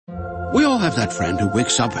We all have that friend who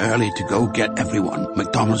wakes up early to go get everyone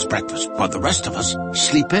McDonald's breakfast, while the rest of us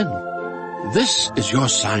sleep in. This is your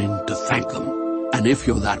sign to thank them. And if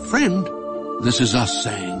you're that friend, this is us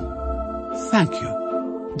saying thank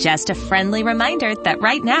you. Just a friendly reminder that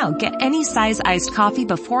right now, get any size iced coffee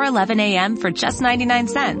before 11 a.m. for just 99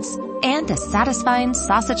 cents. And a satisfying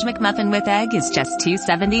sausage McMuffin with egg is just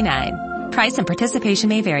 $2.79. Price and participation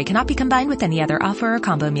may vary. Cannot be combined with any other offer or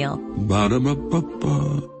combo meal.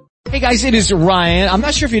 Ba-da-ba-ba-ba. Hey guys, it is Ryan. I'm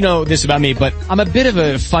not sure if you know this about me, but I'm a bit of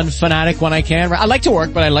a fun fanatic when I can. I like to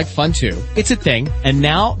work, but I like fun too. It's a thing. And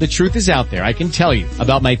now the truth is out there. I can tell you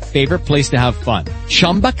about my favorite place to have fun.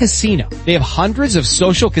 Chumba Casino. They have hundreds of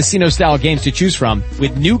social casino style games to choose from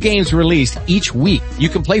with new games released each week. You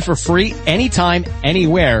can play for free anytime,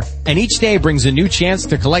 anywhere. And each day brings a new chance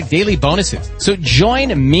to collect daily bonuses. So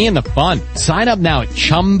join me in the fun. Sign up now at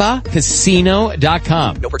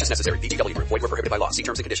ChumbaCasino.com. No purchase necessary. VGW Group. Void where prohibited by law. See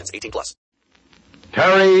terms and conditions. 18+.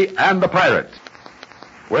 Terry and the Pirates.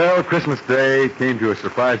 Well, Christmas Day came to a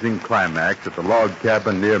surprising climax at the log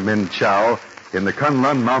cabin near Min Chau in the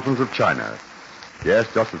Kunlun Mountains of China. Yes,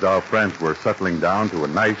 just as our friends were settling down to a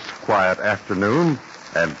nice, quiet afternoon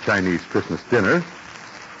and Chinese Christmas dinner,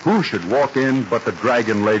 who should walk in but the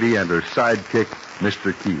Dragon Lady and her sidekick,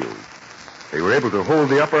 Mr. Keel. They were able to hold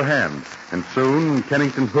the upper hand, and soon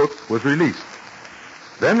Kennington Hook was released.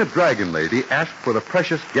 Then the Dragon Lady asked for the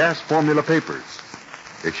precious gas formula papers.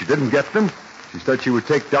 If she didn't get them, she said she would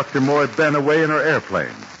take Dr. Moy Ben away in her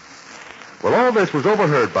airplane. Well, all this was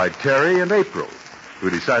overheard by Terry and April,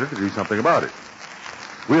 who decided to do something about it.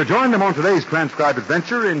 We'll join them on today's transcribed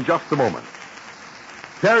adventure in just a moment.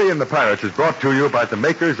 Terry and the Pirates is brought to you by the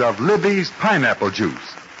makers of Libby's Pineapple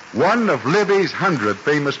Juice, one of Libby's 100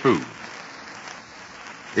 famous foods.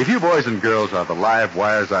 If you boys and girls are the live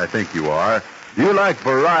wires I think you are, you like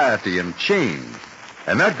variety and change.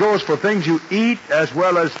 And that goes for things you eat as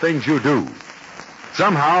well as things you do.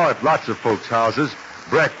 Somehow, at lots of folks' houses,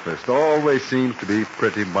 breakfast always seems to be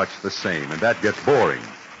pretty much the same, and that gets boring.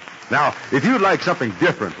 Now, if you'd like something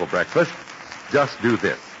different for breakfast, just do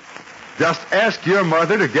this. Just ask your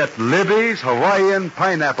mother to get Libby's Hawaiian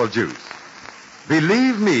Pineapple Juice.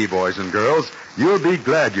 Believe me, boys and girls, you'll be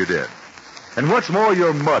glad you did. And what's more,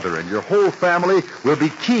 your mother and your whole family will be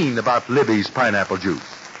keen about Libby's Pineapple Juice.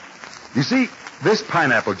 You see, this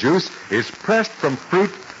pineapple juice is pressed from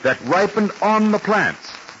fruit that ripened on the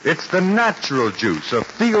plants. It's the natural juice of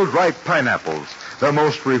field-ripe pineapples, the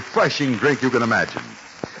most refreshing drink you can imagine.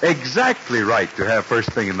 Exactly right to have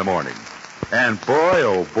first thing in the morning. And boy,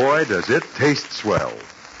 oh boy, does it taste swell.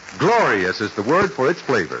 Glorious is the word for its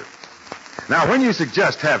flavor. Now, when you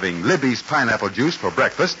suggest having Libby's pineapple juice for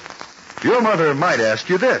breakfast, your mother might ask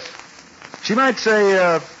you this. She might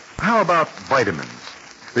say, how about vitamins?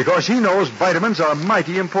 Because she knows vitamins are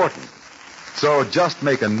mighty important. So just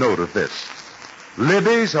make a note of this.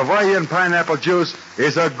 Libby's Hawaiian Pineapple Juice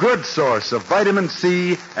is a good source of vitamin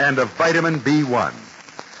C and of vitamin B1.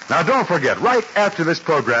 Now, don't forget, right after this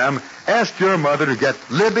program, ask your mother to get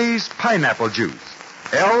Libby's Pineapple Juice.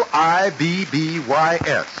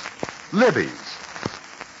 L-I-B-B-Y-S. Libby's.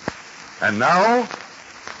 And now,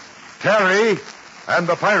 Terry and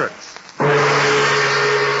the Pirates.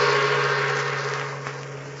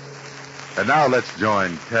 And now let's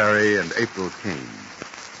join Terry and April Kane.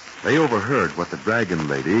 They overheard what the Dragon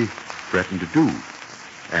Lady threatened to do.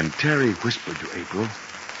 And Terry whispered to April,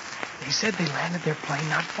 They said they landed their plane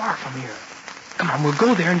not far from here. Come on, we'll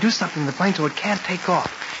go there and do something to the plane so it can't take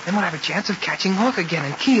off. Then we'll have a chance of catching Hook again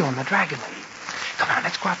and Keel and the Dragon Lady. Come on,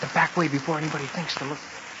 let's go out the back way before anybody thinks to look.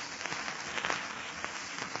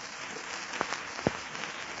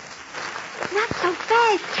 Not so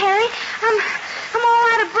fast, Terry. I'm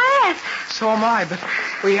all out of breath. So am I, but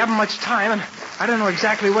we haven't much time, and I don't know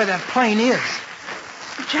exactly where that plane is.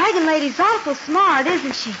 The Dragon Lady's awful smart,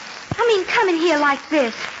 isn't she? I mean, coming here like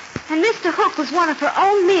this. And Mr. Hook was one of her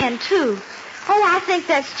own men, too. Oh, I think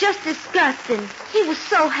that's just disgusting. He was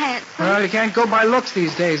so handsome. Well, you can't go by looks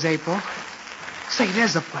these days, April. Say,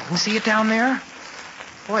 there's the plane. See it down there?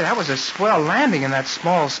 Boy, that was a swell landing in that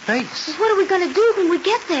small space. Well, what are we going to do when we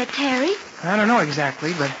get there, Terry? I don't know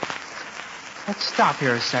exactly, but let's stop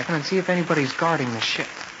here a second and see if anybody's guarding the ship.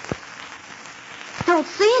 Don't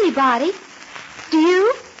see anybody. Do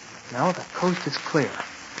you? No, the coast is clear.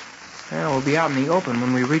 Well, we'll be out in the open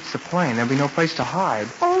when we reach the plane. There'll be no place to hide.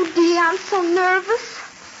 Oh, dear, I'm so nervous.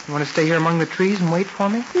 You want to stay here among the trees and wait for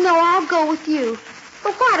me? No, I'll go with you.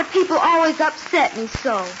 But why do people always upset me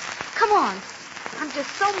so? Come on. I'm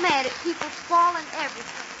just so mad at people's fault and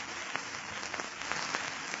everything.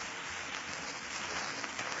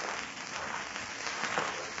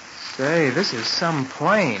 Say, this is some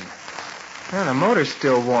plane. Yeah, the motor's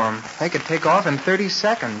still warm. They could take off in 30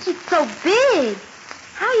 seconds. It's so big.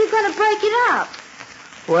 How are you going to break it up?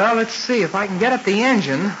 Well, let's see. If I can get at the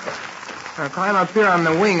engine, I'll climb up here on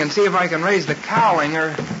the wing and see if I can raise the cowling,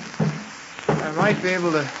 or I might be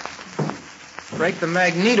able to break the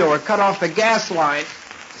magneto or cut off the gas line.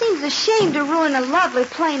 Seems a shame to ruin a lovely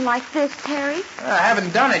plane like this, Terry. I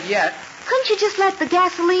haven't done it yet. Couldn't you just let the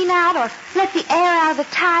gasoline out or let the air out of the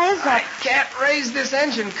tires? Or... I can't raise this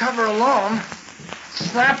engine cover alone.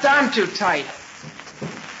 Snapped on too tight.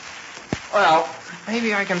 Well,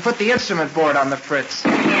 maybe I can put the instrument board on the fritz.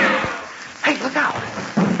 Hey, look out.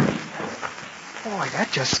 Boy, that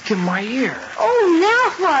just skimmed my ear. Oh,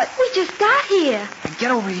 now what? We just got here. Hey,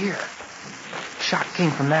 get over here. Shot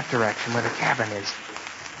came from that direction where the cabin is.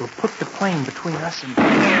 We'll put the plane between us and...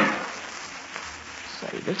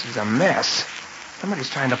 Say, this is a mess. Somebody's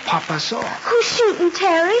trying to pop us off. Who's shooting,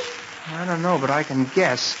 Terry? I don't know, but I can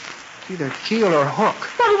guess. It's either Keel or Hook.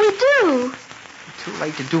 What'll we do? Too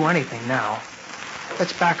late to do anything now.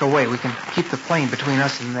 Let's back away. We can keep the plane between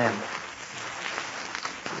us and them.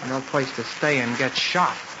 There's no place to stay and get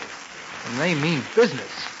shot. And they mean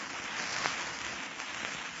business.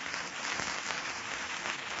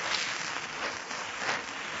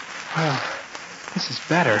 Well, this is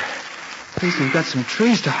better. At least we've got some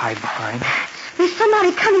trees to hide behind. There's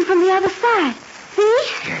somebody coming from the other side. See?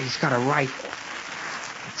 Yeah, he's got a rifle.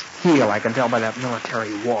 It's Keel, I can tell by that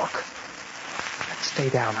military walk. Let's stay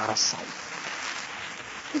down out of sight.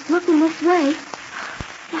 He's looking this way.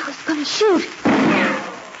 Now he's going to shoot.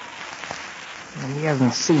 And he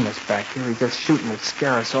hasn't seen us back here. He's just shooting to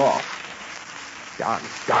scare us off. God,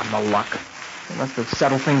 he's got no luck. He must have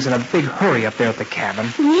settled things in a big hurry up there at the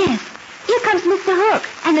cabin. Yes. Here comes Mr. Hook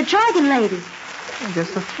and the dragon lady. I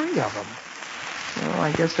guess the three of them. Well,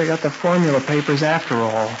 I guess they got the formula papers after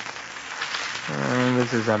all.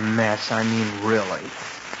 This is a mess. I mean, really.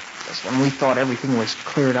 Just when we thought everything was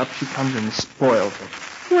cleared up, she comes and spoils it.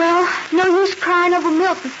 Well, no use crying over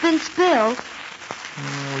milk that's been spilled.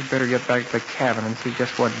 We better get back to the cabin and see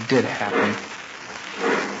just what did happen.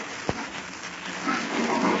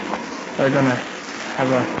 They're gonna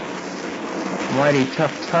have a mighty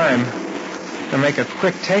tough time to make a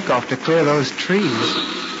quick takeoff to clear those trees.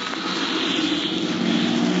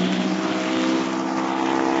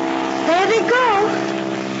 There they go.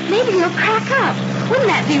 Maybe he'll crack up. Wouldn't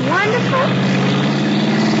that be wonderful?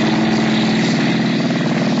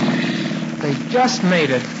 They just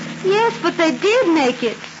made it. Yes, but they did make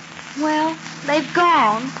it. Well, they've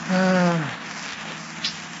gone.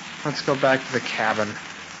 Let's go back to the cabin.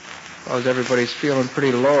 Suppose everybody's feeling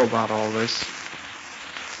pretty low about all this.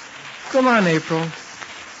 Come on, April.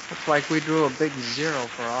 Looks like we drew a big zero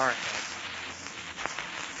for our head.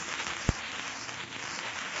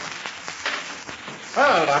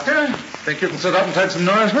 Well, Doctor, think you can sit up and take some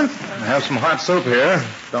nourishment? I have some hot soup here.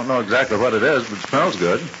 Don't know exactly what it is, but it smells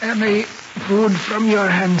good. Any food from your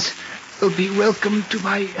hands will be welcome to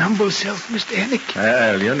my humble self, Mr. Hennick.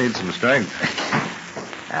 Well, you need some strength.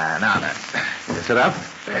 Now then, you sit up.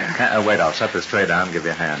 Wait, I'll set this tray down and give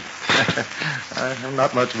you a hand. I'm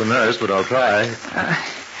not much of a nurse, but I'll try.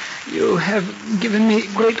 You have given me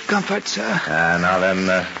great comfort, sir. Now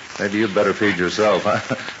then, maybe you'd better feed yourself.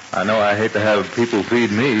 I know I hate to have people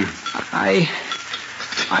feed me. I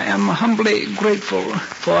am humbly grateful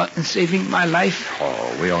for saving my life.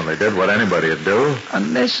 Oh, we only did what anybody would do.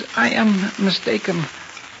 Unless I am mistaken,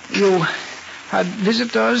 you had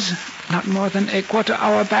visitors not more than a quarter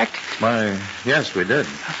hour back. Why, yes, we did.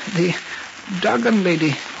 The dragon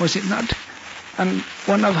lady, was it not? And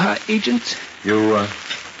one of her agents? You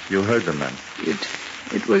heard them then?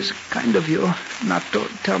 It was kind of you not to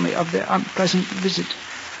tell me of their unpleasant visit.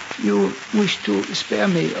 You wish to spare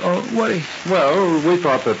me or worry. Well, we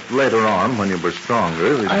thought that later on, when you were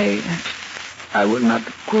stronger... I will not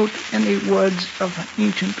quote any words of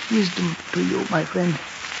ancient wisdom to you, my friend.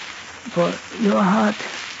 For your heart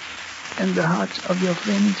and the hearts of your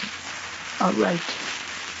friends are right.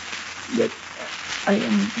 Yet I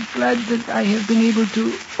am glad that I have been able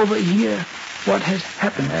to overhear what has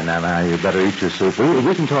happened. Now, you better eat your soup.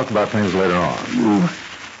 We can talk about things later on.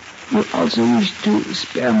 You also wish to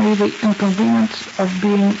spare me the inconvenience of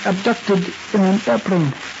being abducted in an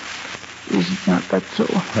airplane. Is not that so?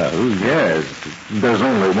 Well, yes. There's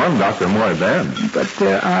only one Dr. Moy then. But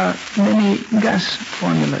there are many gas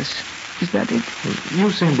formulas. Is that it? You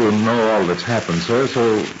seem to know all that's happened, sir,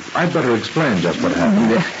 so I'd better explain just what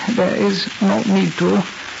happened. There is no need to.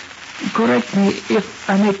 Correct me if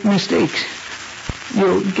I make mistakes.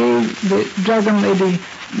 You gave the dragon lady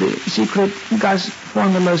the secret gas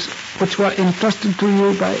formulas which were entrusted to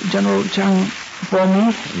you by General Chang for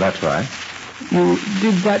me. That's right. You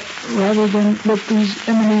did that rather than let these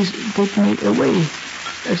enemies take me away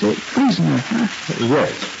as a prisoner, huh?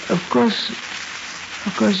 Yes. Of course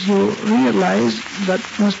you realize that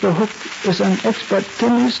Mr. Hook is an expert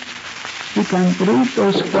chemist. He can read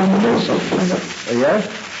those formulas. Yes?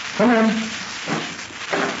 Come in.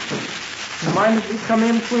 Mind if we come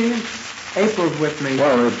in, please? April's with me.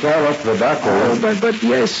 Well, it's all up to the doctor. But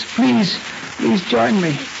yes, please join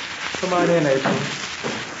me. Come on in, April.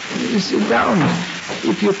 Sit down.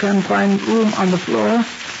 If you can find room on the floor,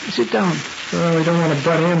 sit down. Well, we don't want to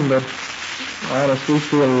butt in, but honestly, we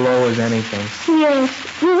feel low as anything. Yes.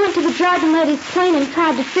 We went to the Dragon Lady's plane and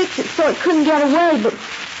tried to fix it so it couldn't get away, but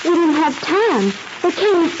we didn't have time. They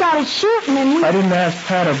came and started shooting, and we... I didn't ask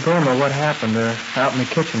Pat or Burma what happened. They're out in the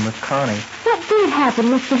kitchen with Connie. What did happen,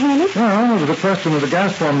 Mr. Hennig? Well, it was a question of the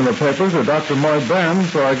gas formula papers that Dr. Moy banned,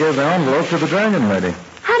 so I gave the envelope to the Dragon Lady.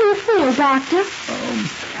 How do you feel, Doctor?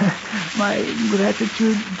 My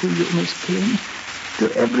gratitude to you, Miss Kane,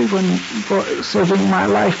 to everyone for saving my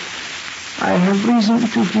life. I have reason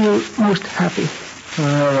to feel most happy.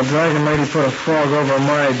 Well, the Dragon Lady put a frog over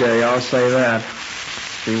my day, I'll say that.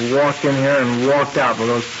 She walked in here and walked out with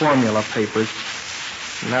those formula papers.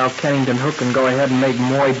 Now Kennington Hook can go ahead and make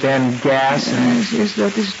Moy Ben gas. Yes,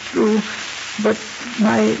 that is true. But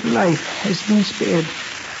my life has been spared.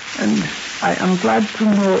 And I am glad to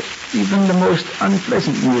know even the most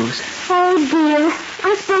unpleasant news. Oh, dear.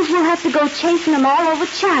 I suppose we'll have to go chasing them all over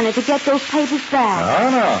China to get those papers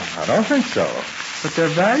back. No, I don't think so. But they're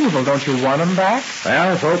valuable. Don't you want them back?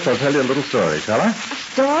 Well, folks, I'll tell you a little story, shall I? A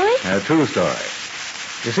story? A true story.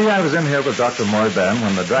 You see, I was in here with Dr. Moyban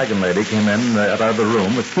when the Dragon Lady came in out of the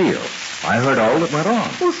room with Keel. I heard all that went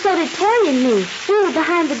on. Well, so did Terry and me. We were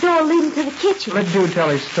behind the door leading to the kitchen. Let Dude tell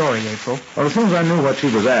his story, April. Well, as soon as I knew what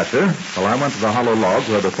she was after, I went to the hollow log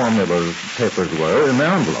where the formula papers were in the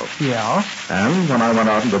envelope. Yeah? And when I went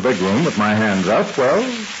out in the big room with my hands up, well,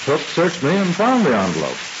 Hook searched me and found the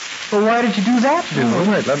envelope. Well, why did you do that, Dude?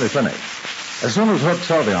 Oh, wait, let me finish. As soon as Hook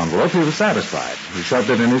saw the envelope, he was satisfied. He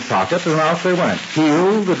shoved it in his pocket, and out they went.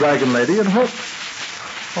 Keel, the Dragon Lady, and Hook.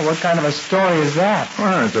 Well, what kind of a story is that?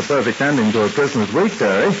 Well, it's a perfect ending to a Christmas week,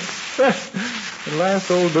 Terry. The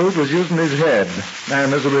last old dude was using his head,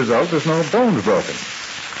 and as a result, there's no bones broken.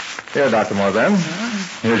 Here, Dr. Morgan.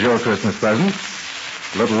 Here's your Christmas present.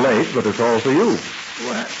 A little late, but it's all for you.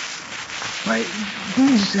 Why,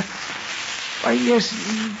 these... Why, yes,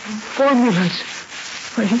 formulas.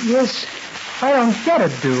 Why, yes... I don't get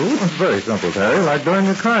it, Dude. It's very simple, Terry, like doing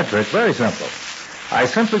a card trick. Very simple. I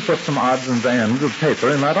simply put some odds and ends of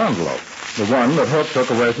paper in that envelope. The one that Hook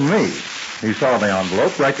took away from me. He saw the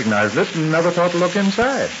envelope, recognized it, and never thought to look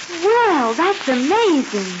inside. Well, that's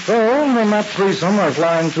amazing. So, when that threesome are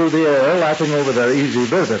flying through the air, laughing over their easy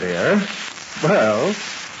visit here, well,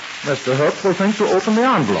 Mr. Hook will think to open the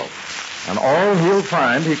envelope. And all he'll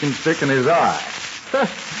find he can stick in his eye.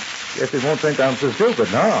 Guess he won't think I'm so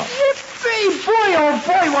stupid now. Yippee! Boy, oh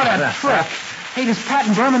boy, what a trick. Hey, does Pat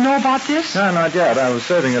and Burma know about this? No, not yet. I was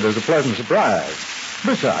saving it as a pleasant surprise.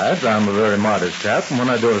 Besides, I'm a very modest chap, and when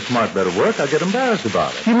I do a smart bit of work, I get embarrassed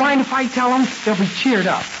about it. Do you mind if I tell them? They'll be cheered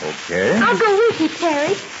up. Okay. I'll go with you,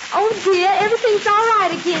 Terry. Oh, dear, everything's all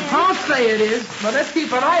right again. I'll say it is, but let's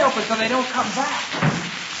keep an eye open so they don't come back.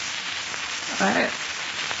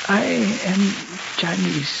 I am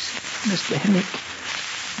Chinese, Mr.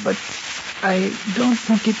 Hennig, but I don't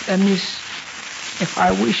think it amiss if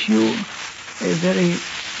I wish you a very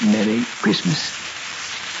Merry Christmas.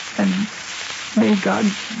 And may God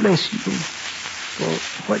bless you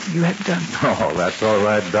for what you have done. Oh, that's all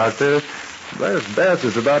right, Doctor. Best,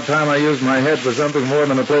 it's about time I used my head for something more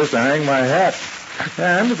than a place to hang my hat.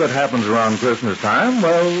 And if it happens around Christmas time,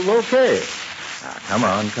 well, okay.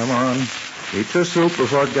 Now, come on. Eat your soup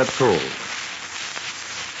before it gets cold.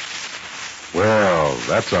 Well,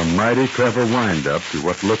 that's a mighty clever wind-up to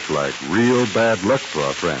what looked like real bad luck for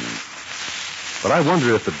our friend. But I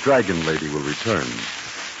wonder if the Dragon Lady will return.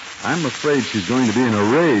 I'm afraid she's going to be in a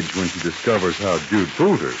rage when she discovers how Jude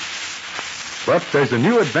fooled her. But there's a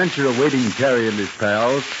new adventure awaiting Terry and his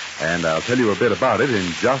pals, and I'll tell you a bit about it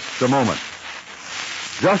in just a moment.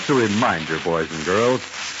 Just a reminder, boys and girls,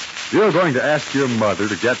 you're going to ask your mother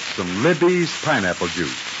to get some Libby's pineapple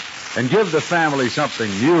juice and give the family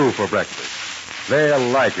something new for breakfast. They'll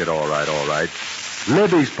like it, all right.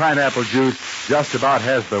 Libby's pineapple juice just about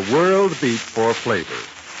has the world beat for flavor.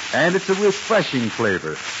 And it's a refreshing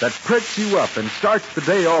flavor that pricks you up and starts the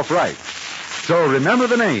day off right. So remember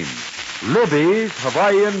the name, Libby's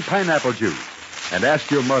Hawaiian Pineapple Juice. And ask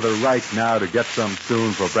your mother right now to get some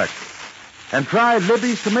soon for breakfast. And try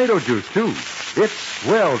Libby's Tomato Juice, too. It's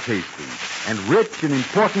swell tasting. and rich in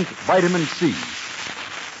important vitamin C.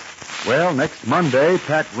 Well, next Monday,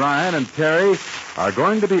 Pat Ryan and Terry are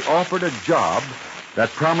going to be offered a job that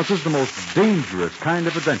promises the most dangerous kind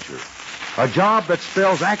of adventure. A job that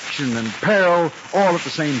spells action and peril all at the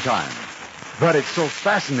same time. But it's so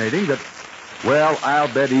fascinating that, well,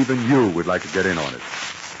 I'll bet even you would like to get in on it.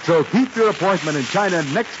 So keep your appointment in China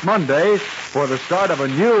next Monday for the start of a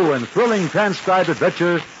new and thrilling transcribed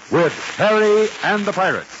adventure with Terry and the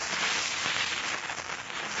Pirates.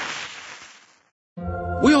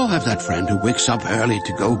 We all have that friend who wakes up early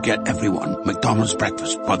to go get everyone McDonald's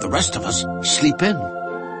breakfast, while the rest of us sleep in.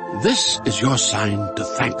 This is your sign to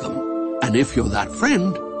thank them. And if you're that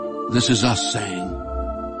friend, this is us saying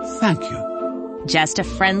thank you. Just a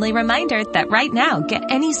friendly reminder that right now, get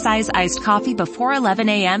any size iced coffee before 11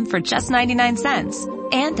 a.m. for just 99 cents.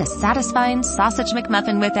 And a satisfying sausage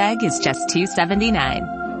McMuffin with egg is just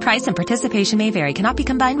 $2.79. Price and participation may vary. Cannot be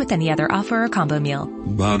combined with any other offer or combo meal.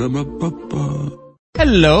 Ba-da-ba-ba-ba.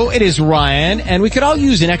 Hello, it is Ryan, and we could all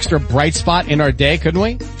use an extra bright spot in our day, couldn't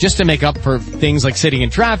we? Just to make up for things like sitting in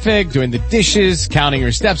traffic, doing the dishes, counting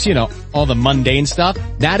your steps, all the mundane stuff.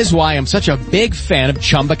 That is why I'm such a big fan of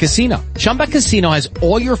Chumba Casino. Chumba Casino has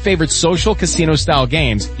all your favorite social casino-style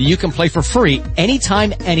games that you can play for free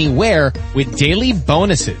anytime, anywhere with daily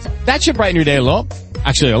bonuses. That should brighten your day a little.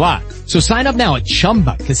 Actually, a lot. So sign up now at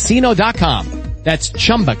ChumbaCasino.com. That's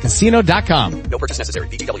ChumbaCasino.com. No purchase necessary.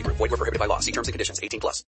 VGW Group. Void where prohibited by law. See terms and conditions. 18+.